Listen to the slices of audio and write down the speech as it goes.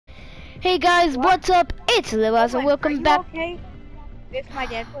Hey guys, what's up? It's Libas and welcome back. Okay, if my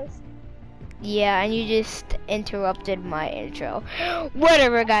dad plays. Yeah, and you just interrupted my intro.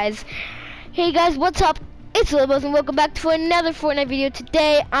 Whatever, guys. Hey guys, what's up? It's Libas and welcome back to another Fortnite video.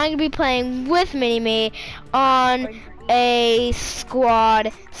 Today, I'm gonna be playing with Mini-Me on a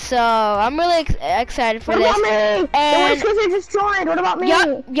squad. So I'm really excited for this. What about me? And the Wish Wizard just joined. What about me?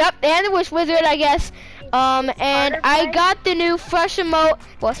 Yep, and the Wish Wizard, I guess. And I got the new Fresh emote.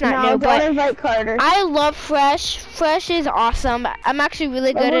 Well, it's not new, but don't invite Carter. I love Fresh. Fresh is awesome. I'm actually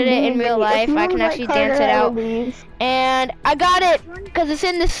really good at it in real life. I can actually dance it out. And I got it because it's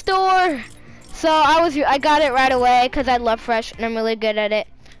in the store. So I got it right away because I love Fresh and I'm really good at it.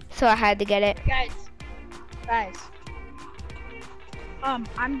 So I had to get it. Guys. I'm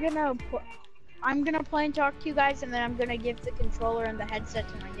gonna play and talk to you guys, and then I'm gonna give the controller and the headset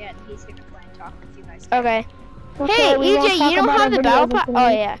to my dad. And he's gonna play and talk with you guys. Okay. Hey, EJ, you don't have the battle pass? Oh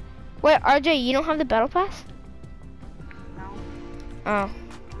yeah. Wait, RJ, you don't have the battle pass? No. Oh.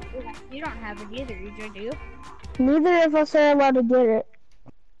 You don't have it either, EJ, do you? Neither of us are allowed to get it.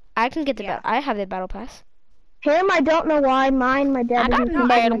 I can get the I have the battle pass. Him, I don't know why. My dad doesn't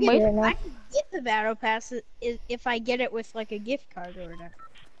got I can get the battle pass if I get it with like a gift card or whatever.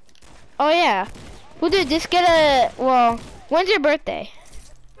 Oh yeah. Well, dude, just get a. Well, when's your birthday?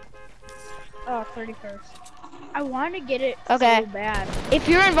 Oh, 31st. I want to get it so bad. If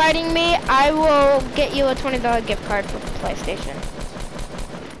you're inviting me, I will get you a $20 gift card for PlayStation.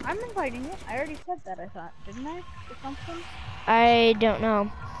 I'm inviting you. I already said that, I thought. Didn't I? Or something? I don't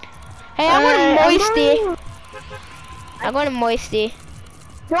know. Hey, I'm going to Moisty. I'm going to Moisty.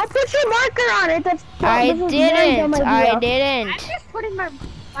 Don't put your marker on it. I didn't. I'm just putting my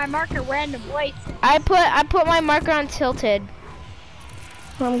marker random places. I put my marker on Tilted.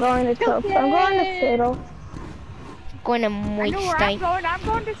 I'm going to Tilted. I'm going to Fiddle. Going to Moisty. I know where I'm going. I'm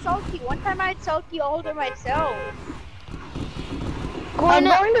going to Sulky. One time I had Sulky all to myself. I'm going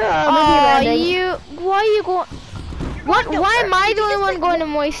to why are you going? Why am I the only one going to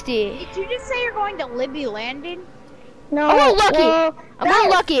Moisty? Did you just say you're going to Libby Landing? No. I'm Lucky. I'm going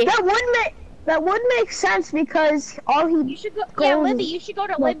Lucky. That would make sense because You should go. Yeah, Libby. You should go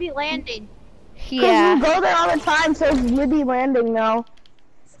to Libby Landing. Yeah. You go there all the time. So it's Libby Landing now.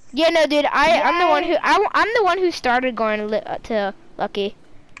 Yeah, no, dude. I'm the one who started going to Lucky.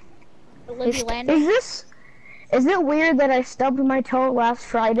 The Libby Landing. Is it weird that I stubbed my toe last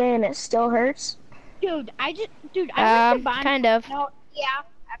Friday and it still hurts? Dude, I went to kind of. No, yeah,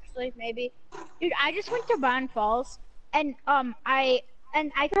 actually, maybe. Dude, I just went to Bon Falls, and I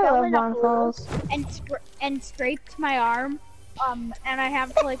fell in a pool and scraped my arm, and I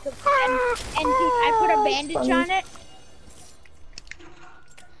have like and I put a bandage on it,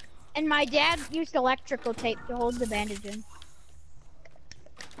 and my dad used electrical tape to hold the bandage in.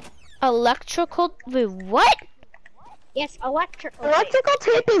 Electrical? Wait, what? Yes, electrical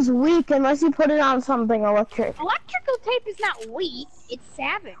tape is weak unless you put it on something electric. Electrical tape is not weak, it's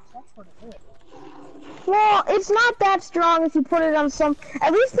savage. That's what it is. Well, it's not that strong if you put it on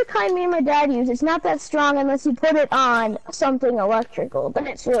at least the kind me and my dad use, it's not that strong unless you put it on something electrical. Then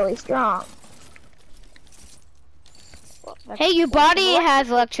it's really strong. Hey, your body has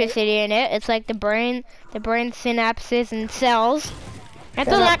electricity in it. It's like the brain synapses and cells. That's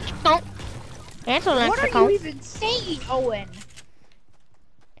electrical. That's electrical. What are you even saying, Owen?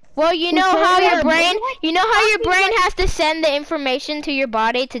 Well, you know how your brain has to send the information to your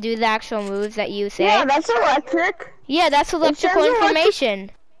body to do the actual moves that you say? Yeah, that's electric. Yeah, that's electrical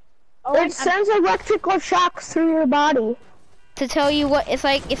information. It sends electrical shocks through your body. To tell you what, it's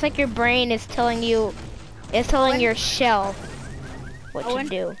like your brain is telling your shell what to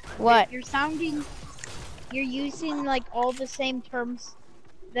do. What? You're using like all the same terms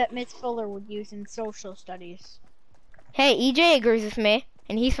that Miss Fuller would use in social studies. Hey, EJ agrees with me,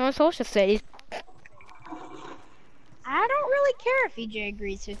 and he's from social studies. I don't really care if EJ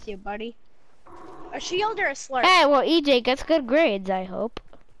agrees with you, buddy. A shield or a slurp? Hey, well, EJ gets good grades, I hope.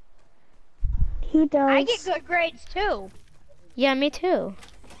 He does. I get good grades too. Yeah, me too.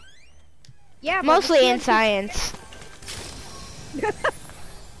 Yeah, mostly in science.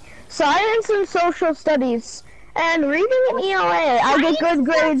 Science and social studies. And reading and ELA, I get good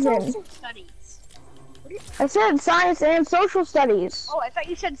grades in. I said science and social studies. Oh, I thought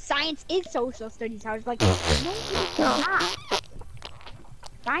you said science is social studies. I was like, no, it's not.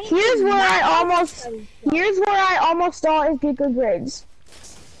 Here's where I almost always get good grades.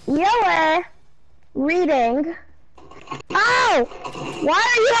 ELA, reading. Ow! Why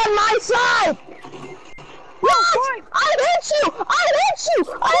are you on my side? What? I hit you! I hit you!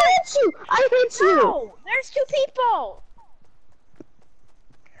 I hit you! I hit you! No! There's two people!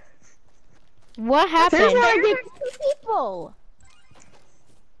 What happened? There's 2 people.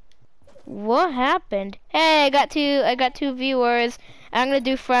 What happened? Hey, I got two viewers. I'm gonna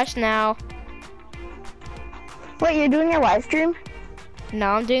do fresh now. Wait, you're doing your live stream?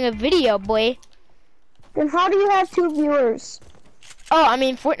 No, I'm doing a video, boy. Then how do you have 2 viewers? Oh, I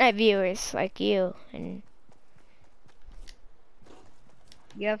mean Fortnite viewers, like you. And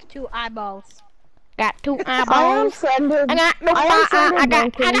You have 2 eyeballs. got 2 I eyeballs. unfriended. I got no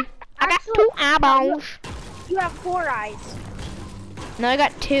I got 2 eyeballs. You have 4 eyes. No, I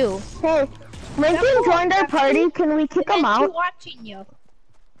got 2. Hey, Lincoln joined our party. Can we kick him And 2 out? watching you.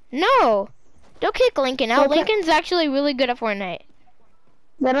 No, don't kick Lincoln out. Okay. Lincoln's actually really good at Fortnite.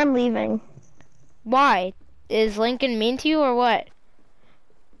 Then I'm leaving. Why? Is Lincoln mean to you or what?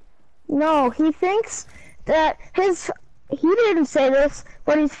 No, he thinks that he didn't say this,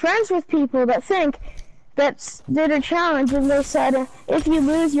 but he's friends with people that think that did a challenge and they said if you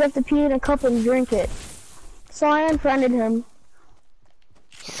lose you have to pee in a cup and drink it. So I unfriended him.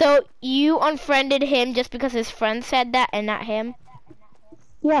 So you unfriended him just because his friend said that and not him?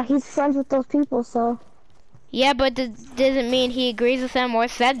 Yeah, he's friends with those people, so. Yeah, but doesn't mean he agrees with them or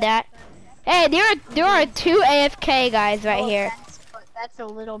said that. Hey, there are 2 AFK guys right here. That's a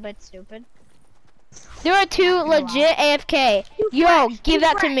little bit stupid. There are 2 legit AFK. Yo, give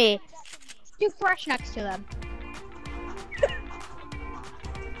that to me. Do fresh next to them.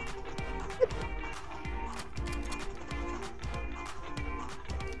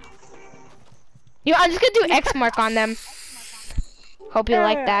 Yo, I'm just gonna do X mark on them. Hope you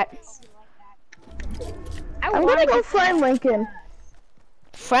like that. I'm gonna go friend Lincoln.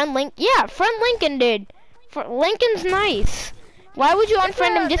 Friend Link? Yeah, friend Lincoln, dude. Lincoln's nice. Why would you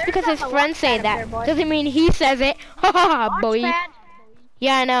unfriend him just because his friends say that? Doesn't mean he says it. Haha, boy.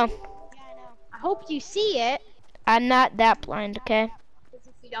 Yeah, I know. I hope you see it. I'm not that blind, okay? Because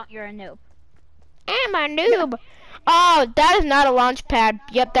if you don't, you're a noob. I'm a noob. Oh, that is not a launch pad.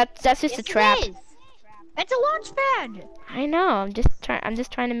 Yep, that's just a trap. It is. It's a launch pad. I know. I'm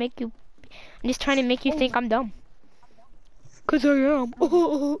just trying to make you think I'm dumb. 'Cause I am.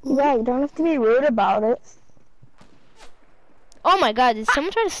 Yeah, you don't have to be rude about it. Oh my god, did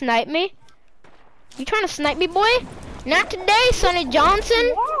someone try to snipe me? You trying to snipe me, boy? Not today, Sonny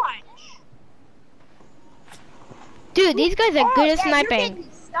Johnson. Watch. Dude, these guys are good at You're sniping.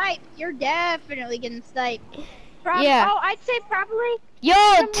 getting sniped. You're definitely getting sniped. Yeah. Oh, I'd say probably. Yo,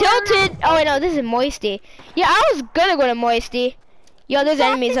 Tilted. Oh wait, no, this is Moisty. Yeah, I was gonna go to Moisty. Yo, there's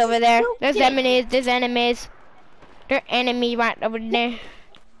enemies over there. There's enemies. There's enemies. There's enemy right over there.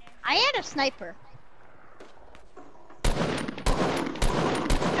 I had a sniper.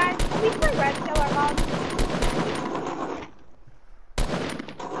 Guys, can we play Red Killer mode?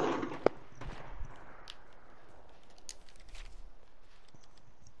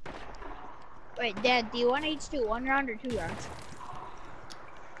 Wait, Dad, do you want each do 1 round or 2 rounds?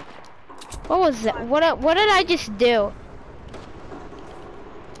 What was that? What did I just do?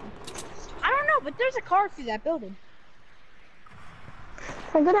 I don't know, but there's a car through that building.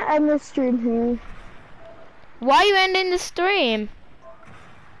 I'm gonna end this stream here. Why are you ending the stream?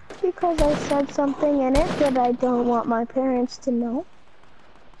 Because I said something in it that I don't want my parents to know.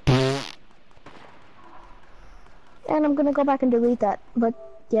 And I'm gonna go back and delete that. But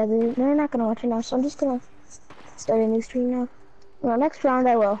yeah, they're not gonna watch it now, so I'm just gonna start a new stream now. Well, next round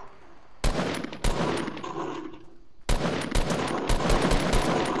I will.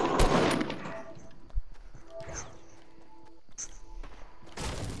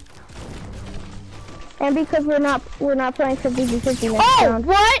 And because we're not playing 50-50 next round.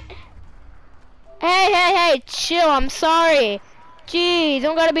 What? Hey, chill. I'm sorry. Jeez,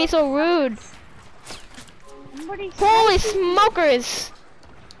 don't gotta be so rude. Holy smokers!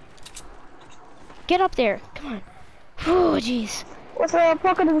 Get up there. Come on. Oh, jeez. What's up?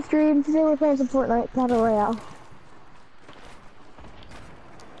 Welcome to the stream. Today we're playing some Fortnite Battle Royale.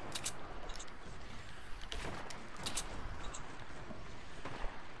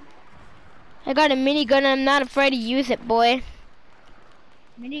 I got a minigun and I'm not afraid to use it, boy.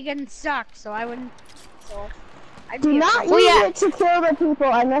 Minigun sucks, so I wouldn't. So Do not use it to kill the people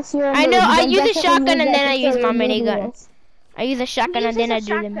unless you're. I know. I use a shotgun and then I use my minigun. I use a shotgun and then I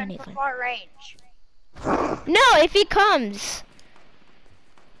do the minigun. Far range. No, if he comes.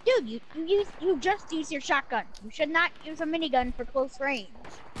 Dude, you just use your shotgun. You should not use a minigun for close range.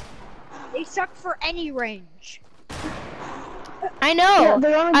 They suck for any range. I know.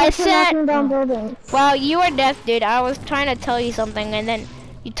 Yeah, I said. Down buildings. Well, you were deaf, dude. I was trying to tell you something and then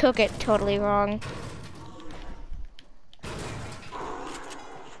you took it totally wrong.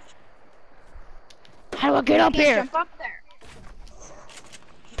 How do I get up here? Jump up there.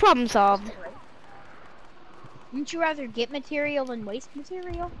 Problem solved. Wouldn't you rather get material than waste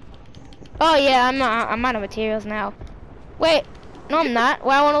material? Oh yeah, I'm out of materials now. Wait, no I'm not.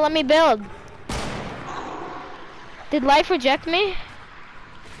 Why won't it let me build? Did life reject me?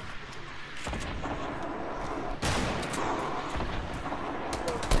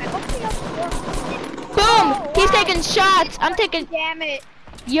 I hope we have more. Boom! Oh, He's wow. taking shots. I'm taking. Damn it.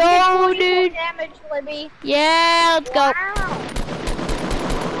 Yo, dude. Damage, Libby. Yeah, let's go. Wow.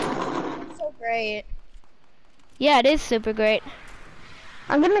 So great. Yeah, it is super great.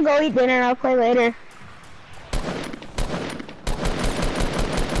 I'm gonna go eat dinner and I'll play later.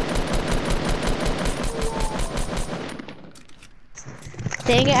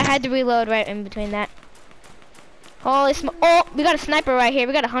 Dang it, I had to reload right in between that. Holy smoke. Oh, we got a sniper right here.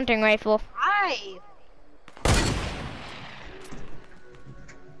 We got a hunting rifle. Hi.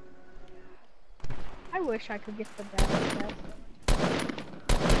 I wish I could get the battle pass.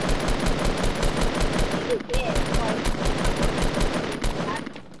 You did,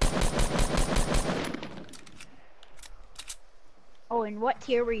 oh, and what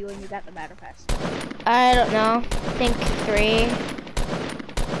tier were you when you got the battle pass? I don't know. I think 3.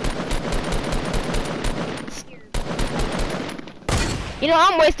 You know,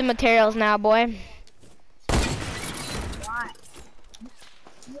 I'm wasting materials now, boy. Why?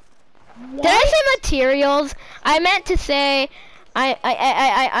 Did I say materials? I meant to say,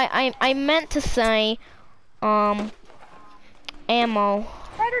 I meant to say, ammo.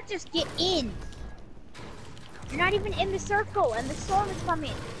 Better just get in. You're not even in the circle, and the storm is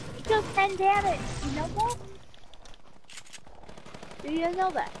coming. It does 10 damage. You know that? Do you know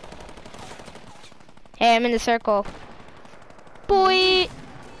that? Hey, I'm in the circle. Boy.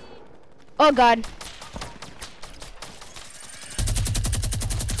 Oh God.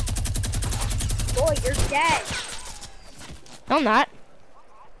 Boy, you're dead. No, I'm not.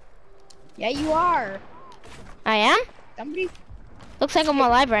 Yeah, you are. I am? Somebody. Looks like I'm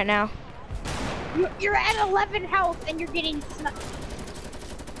alive right now. You're at 11 health, and you're getting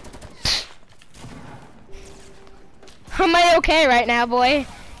Am I okay right now, boy?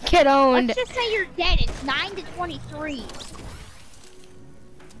 Get owned. Let's just say you're dead. It's 9 to 23.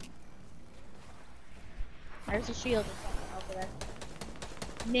 There's a shield over there.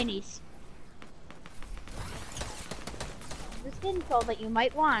 Minis. This info that you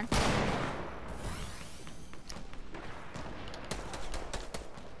might want.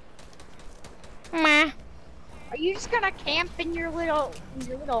 Meh. Are you just gonna camp in your little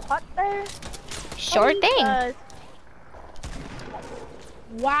hut there? Sure thing.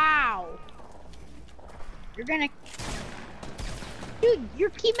 Wow. You're gonna. Dude, your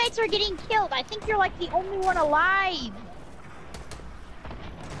teammates are getting killed. I think you're like the only one alive.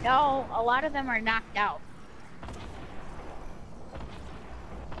 No, a lot of them are knocked out.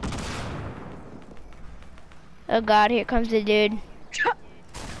 Oh God, here comes the dude.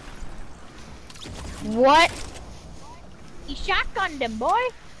 What? He shotgunned him, boy.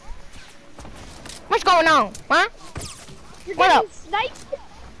 What's going on? Huh? You're What getting up? sniped.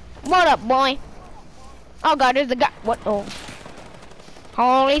 What up, boy? Oh God, there's a guy. What? Oh.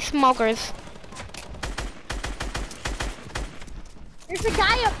 Holy smokers. There's a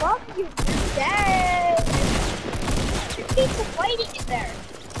guy above you. You're dead. Your team's waiting in there.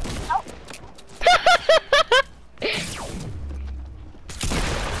 Oh.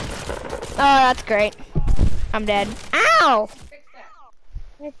 Oh, that's great. I'm dead. Ow!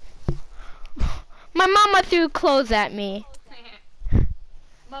 My mama threw clothes at me.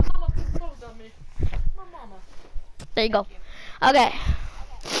 My mama threw clothes on me. My mama. There you go. Okay.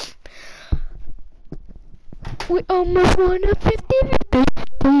 We almost won a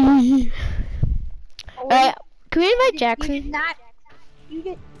 50-50. Alright, can we invite Jackson? You did not. You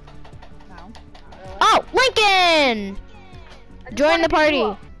did. No. Oh, Lincoln! Join the party.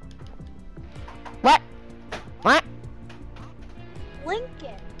 What? What?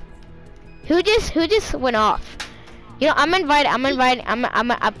 Lincoln. Who just went off? You know, I'm inviting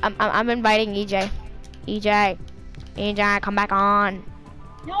EJ. EJ, come back on.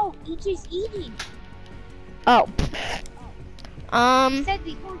 No, EJ's eating. Oh. He said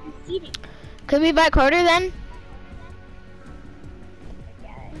before he's eating. Can we invite Carter then?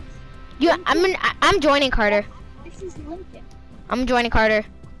 Yes. Yeah, I'm joining Carter. This is Lincoln. I'm joining Carter.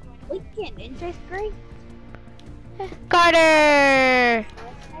 Lincoln in 5th grade. Carter.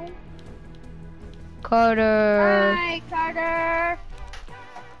 Okay. Carter. Hi, Carter.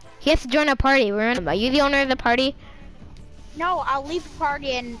 He has to join a party. Are you the owner of the party? No, I'll leave the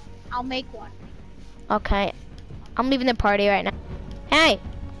party and I'll make one. Okay. I'm leaving the party right now. Hey,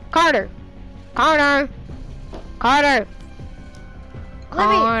 Carter. Carter. Carter. Libby.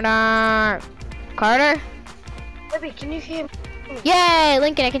 Carter. Carter. Libby, can you hear me? Yay,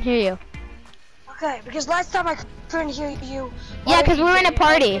 Lincoln, I can hear you. Okay, because last time I couldn't hear you. Yeah, because we were in a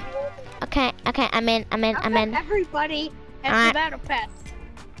party. Okay, I'm in. Everybody has Alright. the battle pass.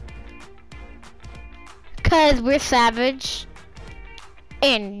 Because we're savage.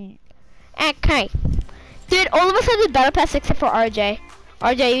 And, okay. Dude, all of us have the battle pass except for RJ.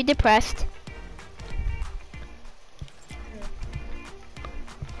 RJ, you depressed?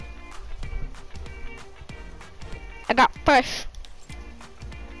 I got first.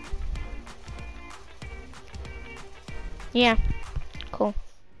 Yeah, cool.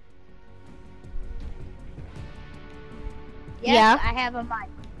 Yes, Yeah. I have a mic.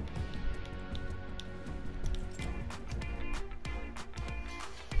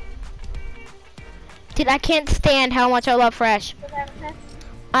 Dude, I can't stand how much I love Fresh.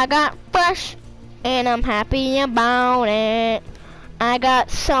 I got Fresh, and I'm happy about it. I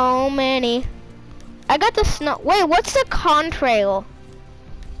got so many. I got the snow. Wait, what's the contrail?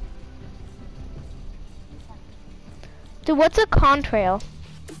 Dude, what's a contrail?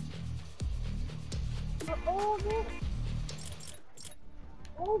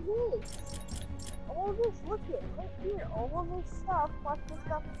 All this, look it, right here, all of this stuff, watch this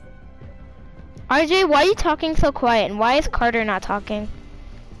stuff. RJ, why are you talking so quiet? And why is Carter not talking?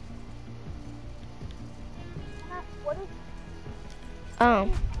 What is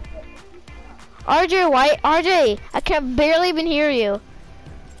Oh. RJ, why? RJ, I can barely even hear you.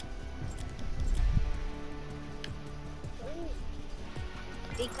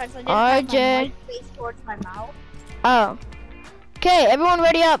 because I didn't RJ. have my mic face towards my mouth. Oh. Okay, everyone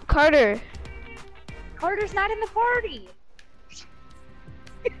ready up. Carter. Carter's not in the party.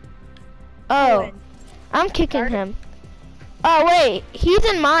 Oh. I'm kicking him. Oh, wait. He's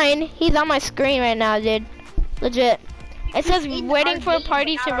in mine. He's on my screen right now, dude. Legit. It says waiting for a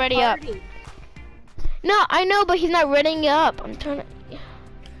party to ready up. No, I know, but he's not readying up. I'm trying to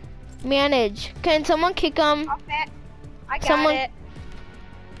manage. Can someone kick him? Okay. I got it.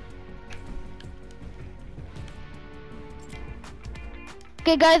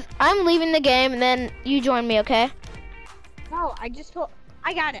 Okay, guys, I'm leaving the game, and then you join me, okay? No, I just told.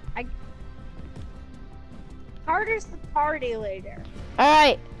 I got it. Carter's the party leader. All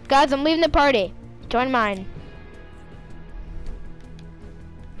right, guys, I'm leaving the party. Join mine.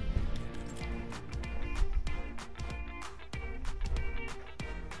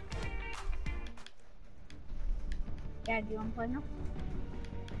 Dad, do you want to play now?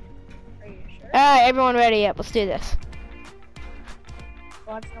 Are you sure? All right, everyone ready up. Let's do this.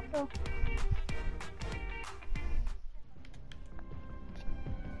 Let's go.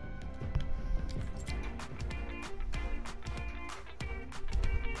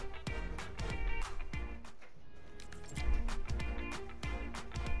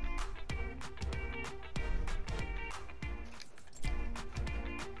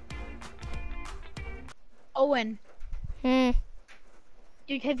 Owen.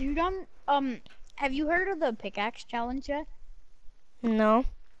 Dude, have you done, have you heard of the pickaxe challenge yet? No.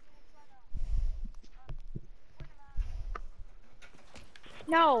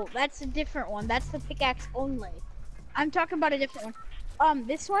 No, that's a different one. That's the pickaxe only. I'm talking about a different one.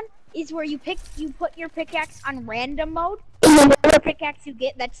 This one is where you put your pickaxe on random mode. Whatever pickaxe you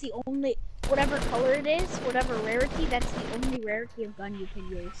get, that's the only, whatever color it is, whatever rarity, that's the only rarity of gun you can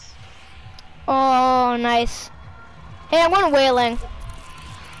use. Oh, nice. Hey, I'm going whaling.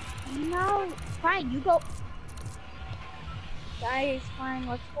 No, fine, you go. Guys, fine,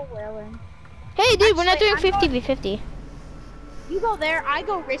 let's go whaling. Hey, dude, we're not doing Actually, 50v50. You go there, I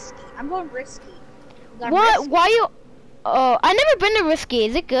go risky. I'm going risky. What? Risky. Why you? Oh, I never been to risky.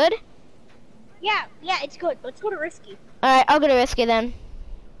 Is it good? Yeah, it's good. Let's go to risky. All right, I'll go to risky then.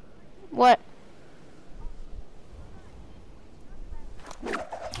 What?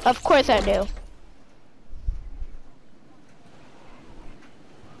 Of course I do.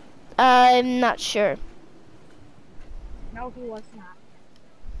 I'm not sure. No, he was not.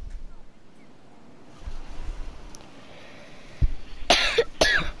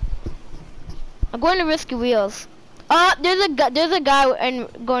 I'm going to risky wheels. There's a guy and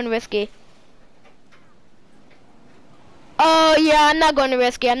going risky. Oh yeah, I'm not going to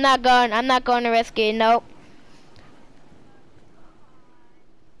risky. I'm not going to risky. Nope.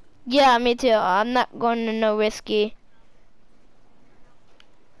 Yeah, me too. I'm not going to no risky.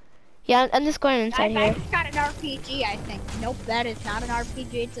 Yeah, I'm just going inside I here. just got an RPG, I think. Nope, that is not an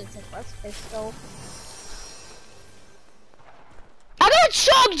RPG. It's a rust pistol. I got a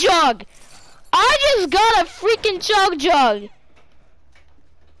chug jug. I just got a freaking chug jug.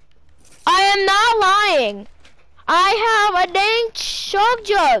 I am not lying. I have a dang chug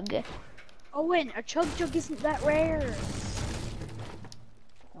jug. Owen, a chug jug isn't that rare.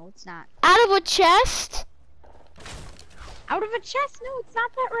 No, it's not. Out of a chest? Out of a chest? No, it's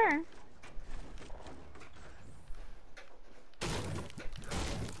not that rare.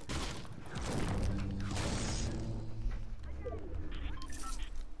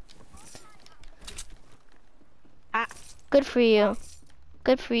 Good for you.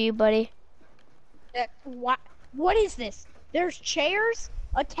 Good for you, buddy. What is this? There's chairs,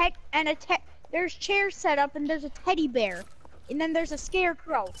 there's chairs set up, and there's a teddy bear, and then there's a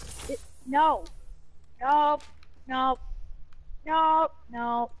scarecrow. No, no, no, no,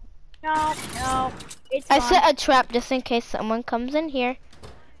 no, no, no. It's I gone. set a trap just in case someone comes in here.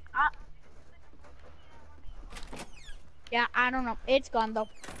 Yeah, I don't know. It's gone though.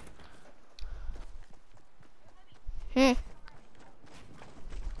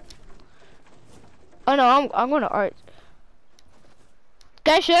 Oh no, I'm gonna art.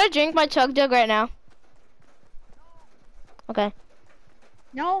 Guys, should I drink my chug jug right now? Okay.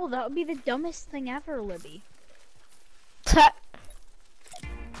 No, that would be the dumbest thing ever, Libby.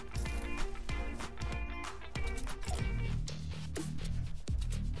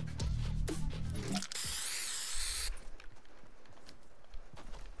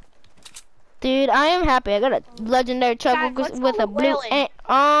 Dude, I am happy. I got a legendary chug Guys, with a blue whaling.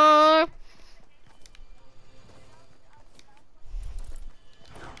 arm.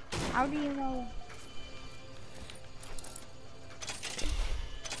 How do you know?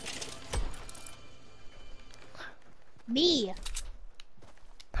 Me.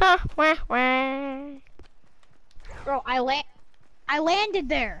 Huh, wah, wah. Bro, I landed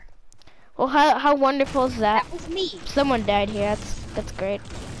there. Well, how wonderful is that? That was me. Someone died here. That's great.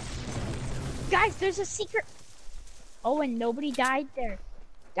 Guys, there's a secret. Oh, and nobody died there.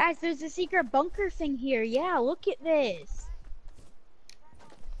 Guys, there's a secret bunker thing here. Yeah, look at this.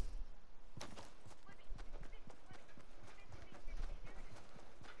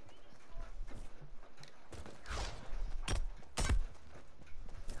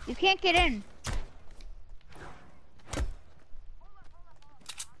 You can't get in.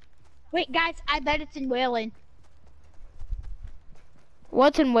 Wait, guys, I bet it's in Whalen.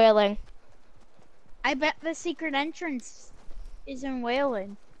 What's in whaling? I bet the secret entrance is in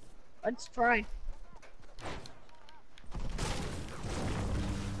Whalen. Let's try.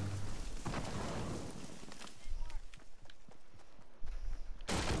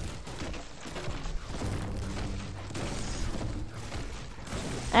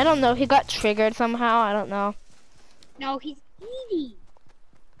 I don't know. He got triggered somehow. I don't know. No, he's eating.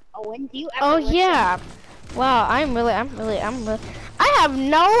 Oh, and do you ever Oh listen? yeah. Wow. I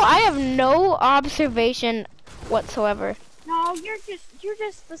have no observation whatsoever. No, you're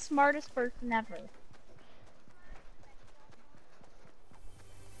just the smartest person ever.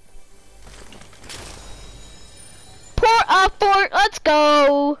 Port up fort. Let's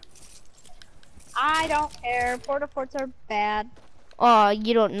go. I don't care. Porta-forts are bad. Oh,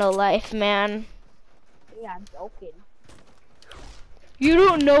 you don't know life, man. Yeah, I'm joking. You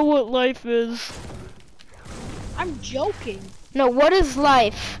don't know what life is. I'm joking. No, what is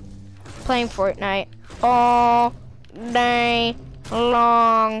life? Playing Fortnite all day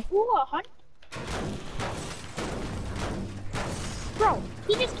long. Ooh, a hunt. Bro,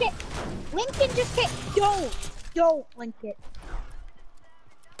 he just can't. Lincoln just can't. Don't link it.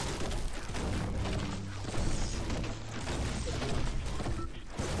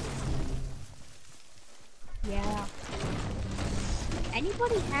 Yeah.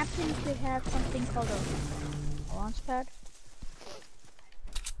 Anybody happen to have something called a launch pad?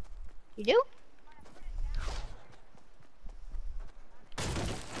 You do?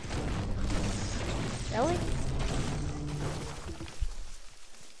 Really?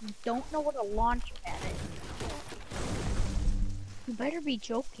 You don't know what a launch pad is? You better be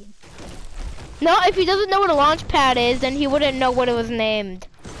joking. No, if he doesn't know what a launch pad is, then he wouldn't know what it was named.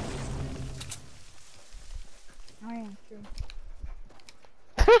 Oh yeah, true.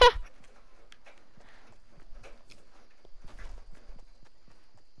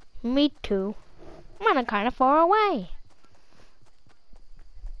 Me too. I'm kind of far away.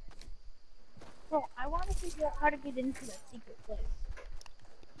 Bro, I want to figure out how to get into that secret place.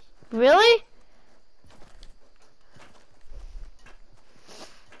 Really?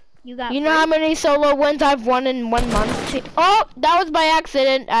 You got. You know how many solo wins I've won in 1 month? Oh, that was by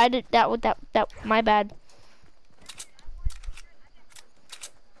accident. I did that. My bad.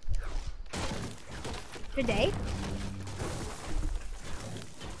 Today?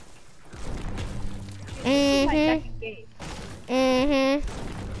 Well,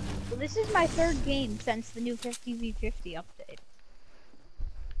 this is my third game since the new 50v50 update.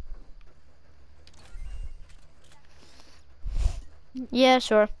 Yeah,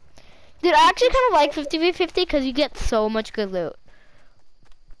 sure. Dude, I actually kind of like 50v50 because you get so much good loot.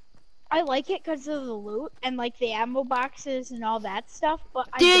 I like it because of the loot and like the ammo boxes and all that stuff, but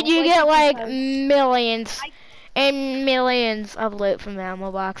I Dude, don't you like get it like because millions I, and millions of loot from the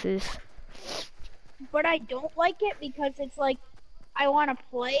ammo boxes. but I don't like it because it's like I want to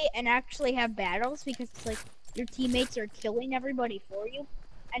play and actually have battles because it's like your teammates are killing everybody for you,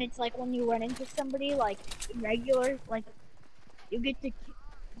 and it's like when you run into somebody like in regular, like you get to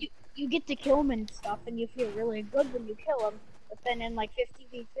you get to kill them and stuff, and you feel really good when you kill them. But then in like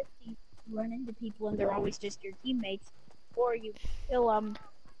 50v50, you run into people and they're always just your teammates, or you kill them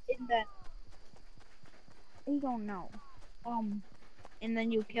in the we don't know, and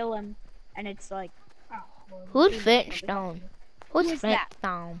then you kill them, and it's like oh, well, your Who's teammates never helped Flintstone? you. Who's Who is that?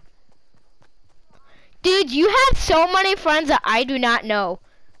 Flintstone? Dude, you have so many friends that I do not know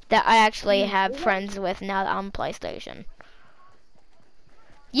that I actually have friends with now that I'm on PlayStation.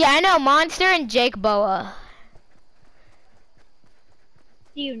 Yeah, I know Monster and Jake Boa.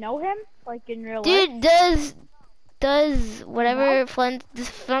 Do you know him like in real life? Dude, does whatever does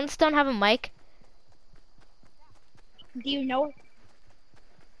Flintstone have a mic? Do you know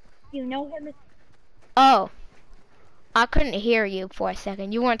him? Oh, I couldn't hear you for a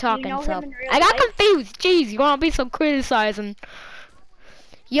second. You weren't Do you talking, know so him in real I got life? confused. Jeez, you wanna be so criticizing?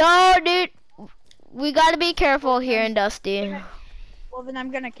 Yo, dude, we gotta be careful here in Dusty. Well, then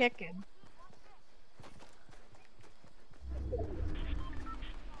I'm gonna kick him.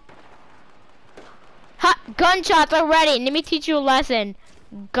 Ha! Gunshots already. Let me teach you a lesson.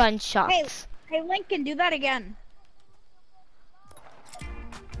 Gunshots. Hey, Lincoln, do that again.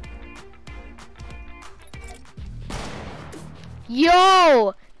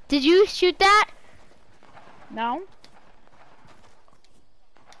 Yo! Did you shoot that? No.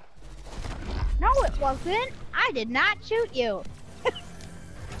 No, it wasn't. I did not shoot you.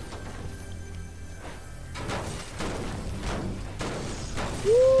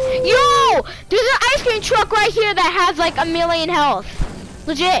 Yo! There's an ice cream truck right here that has like 1,000,000 health.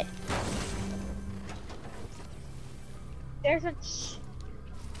 Legit. There's a.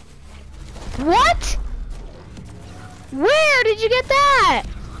 What? Where did you get that?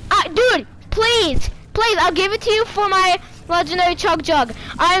 Dude, please, I'll give it to you for my legendary Chug Jug.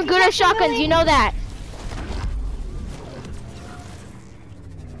 I am good at shotguns, you know that.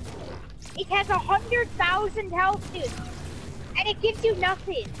 It has 100,000 health, dude, and it gives you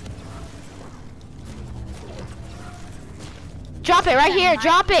nothing. Drop it right here,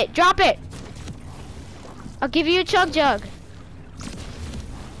 drop it. I'll give you a Chug Jug.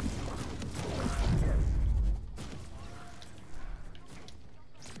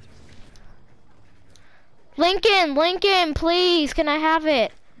 Lincoln, please, can I have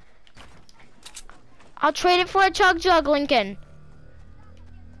it? I'll trade it for a Chug Jug, Lincoln.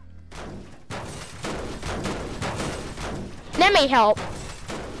 Let me help.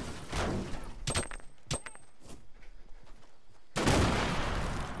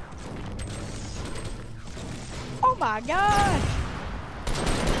 Oh my god!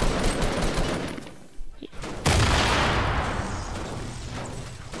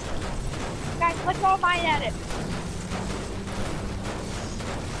 Guys, let's all mine at it.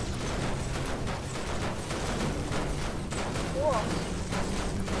 Cool.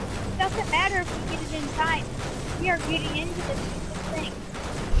 It doesn't matter if we get it in time. We are getting into this thing.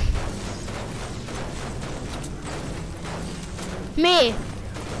 Me.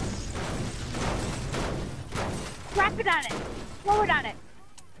 Drop it on it. Throw it on it.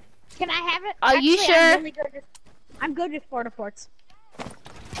 Can I have it? Are you Actually, sure? I'm good with forts.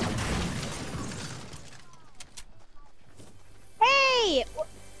 Hey!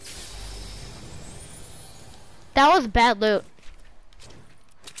 That was bad loot.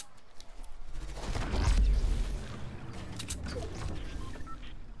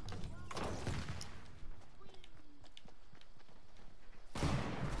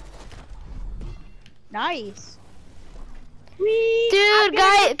 Nice. Dude,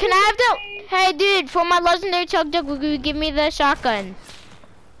 guys, can I have the... Hey, dude, for my legendary Chug Jug, will you give me the shotgun?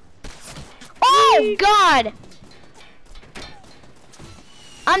 Oh, God!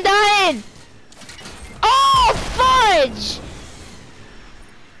 I'm dying! Oh, fudge!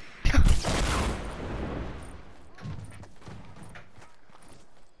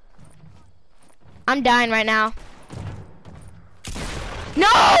 I'm dying right now.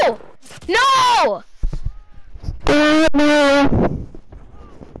 No! No!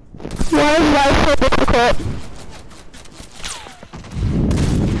 Why is life so difficult?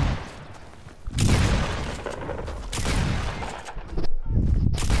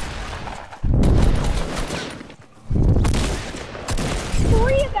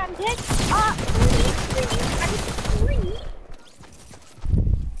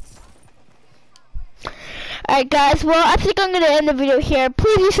 Alright guys, well I think I'm gonna end the video here.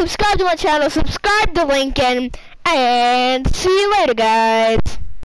 Please do subscribe to my channel, subscribe to Lincoln, and see you later guys.